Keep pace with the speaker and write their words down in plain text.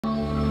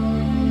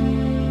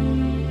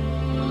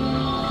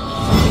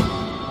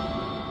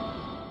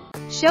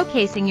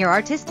Showcasing your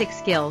artistic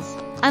skills,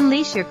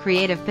 unleash your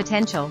creative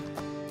potential.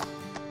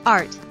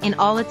 Art, in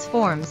all its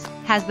forms,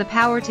 has the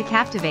power to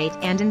captivate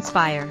and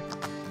inspire.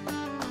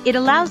 It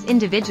allows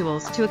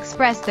individuals to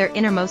express their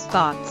innermost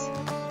thoughts,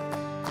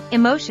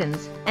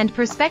 emotions, and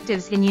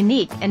perspectives in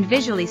unique and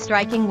visually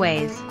striking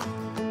ways.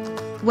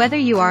 Whether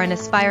you are an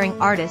aspiring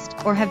artist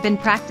or have been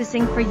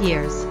practicing for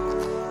years,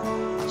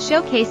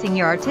 showcasing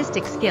your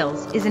artistic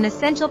skills is an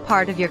essential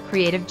part of your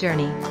creative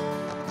journey.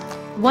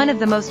 One of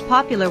the most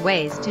popular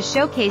ways to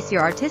showcase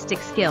your artistic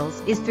skills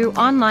is through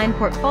online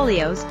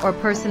portfolios or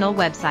personal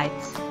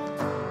websites.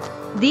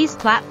 These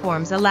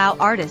platforms allow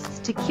artists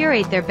to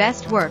curate their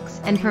best works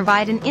and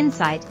provide an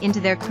insight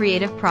into their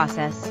creative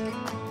process.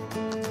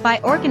 By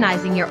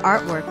organizing your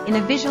artwork in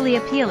a visually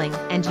appealing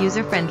and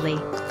user-friendly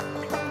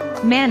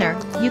manner,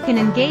 you can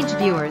engage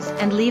viewers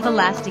and leave a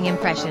lasting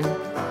impression.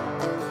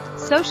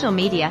 Social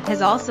media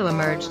has also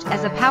emerged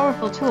as a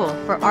powerful tool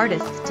for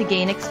artists to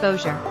gain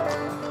exposure.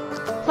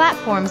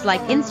 Platforms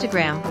like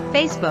Instagram,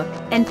 Facebook,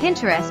 and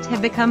Pinterest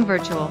have become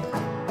virtual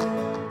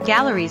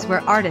galleries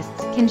where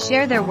artists can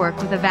share their work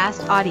with a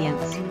vast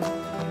audience.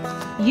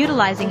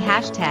 Utilizing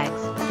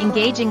hashtags,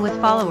 engaging with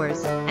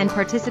followers, and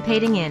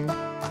participating in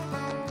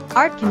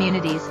art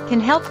communities can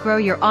help grow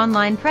your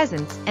online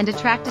presence and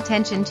attract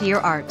attention to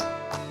your art.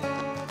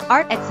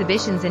 Art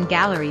exhibitions and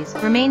galleries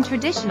remain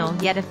traditional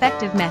yet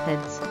effective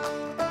methods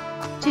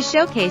to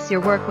showcase your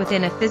work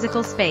within a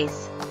physical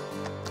space.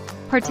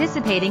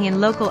 Participating in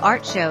local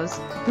art shows,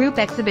 group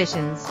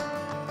exhibitions,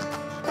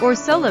 or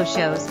solo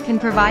shows can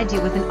provide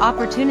you with an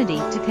opportunity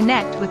to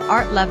connect with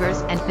art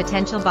lovers and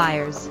potential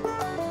buyers.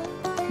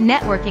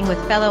 Networking with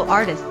fellow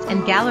artists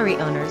and gallery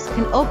owners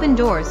can open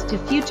doors to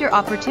future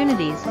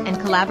opportunities and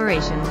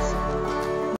collaborations.